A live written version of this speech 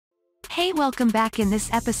Hey, welcome back. In this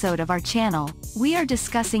episode of our channel, we are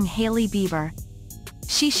discussing Hailey Bieber.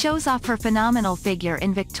 She shows off her phenomenal figure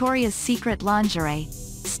in Victoria's Secret lingerie.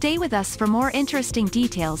 Stay with us for more interesting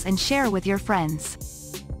details and share with your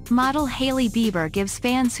friends. Model Hailey Bieber gives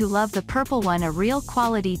fans who love the purple one a real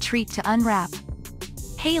quality treat to unwrap.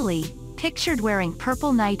 Hailey, pictured wearing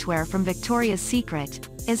purple nightwear from Victoria's Secret,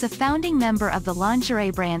 is a founding member of the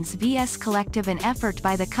lingerie brand's VS Collective, an effort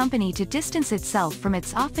by the company to distance itself from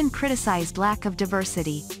its often criticized lack of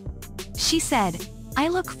diversity. She said, "I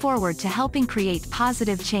look forward to helping create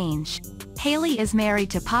positive change." Hailey is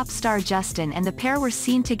married to pop star Justin, and the pair were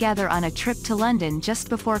seen together on a trip to London just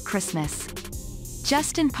before Christmas.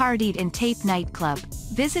 Justin partied in Tape nightclub,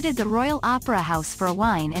 visited the Royal Opera House for a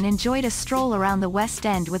wine, and enjoyed a stroll around the West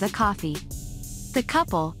End with a coffee. The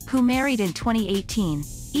couple, who married in 2018,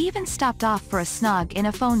 even stopped off for a snog in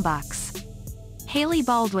a phone box. Hailey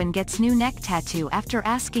Baldwin gets new neck tattoo after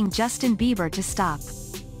asking Justin Bieber to stop.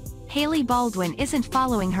 Hailey Baldwin isn't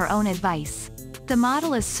following her own advice. The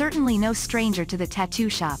model is certainly no stranger to the tattoo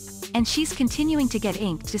shop, and she's continuing to get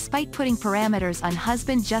inked despite putting parameters on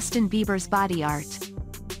husband Justin Bieber's body art.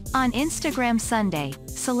 On Instagram Sunday,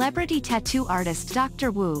 celebrity tattoo artist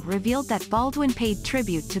Dr. Wu revealed that Baldwin paid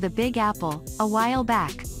tribute to the Big Apple a while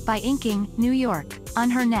back by inking New York on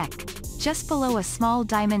her neck, just below a small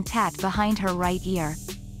diamond tat behind her right ear.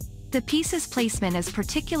 The piece's placement is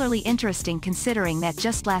particularly interesting considering that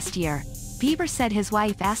just last year, Bieber said his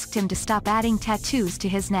wife asked him to stop adding tattoos to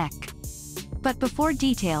his neck. But before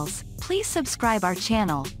details, please subscribe our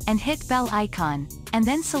channel and hit bell icon, and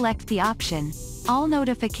then select the option all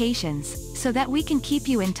notifications, so that we can keep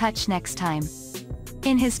you in touch next time.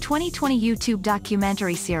 In his 2020 YouTube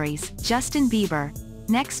documentary series, Justin Bieber,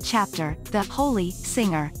 Next Chapter, the Holy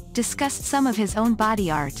singer discussed some of his own body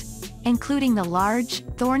art, including the large,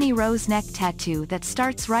 thorny rose neck tattoo that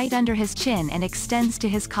starts right under his chin and extends to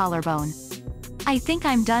his collarbone. "I think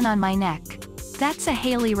I'm done on my neck. That's a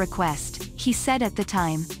Hailey request," he said at the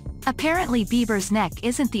time. Apparently Bieber's neck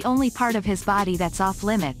isn't the only part of his body that's off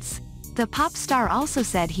limits. The pop star also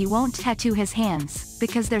said he won't tattoo his hands,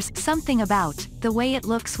 because there's something about the way it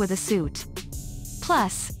looks with a suit.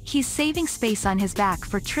 Plus, he's saving space on his back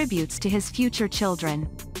for tributes to his future children.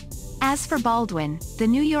 As for Baldwin, the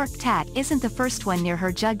New York tat isn't the first one near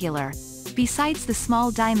her jugular. Besides the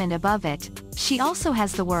small diamond above it, she also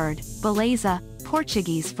has the word beleza,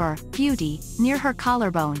 Portuguese for beauty, near her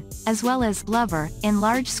collarbone, as well as lover in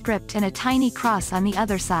large script and a tiny cross on the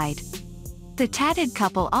other side. The tatted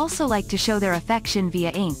couple also like to show their affection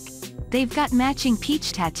via ink. They've got matching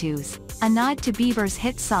peach tattoos, a nod to Bieber's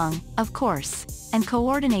hit song, of course, and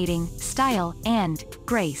coordinating style and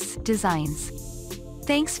grace designs.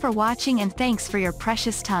 Thanks for watching, and thanks for your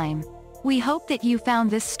precious time. We hope that you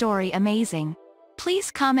found this story amazing.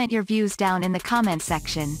 Please comment your views down in the comment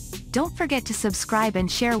section. Don't forget to subscribe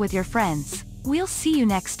and share with your friends. We'll see you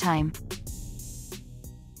next time.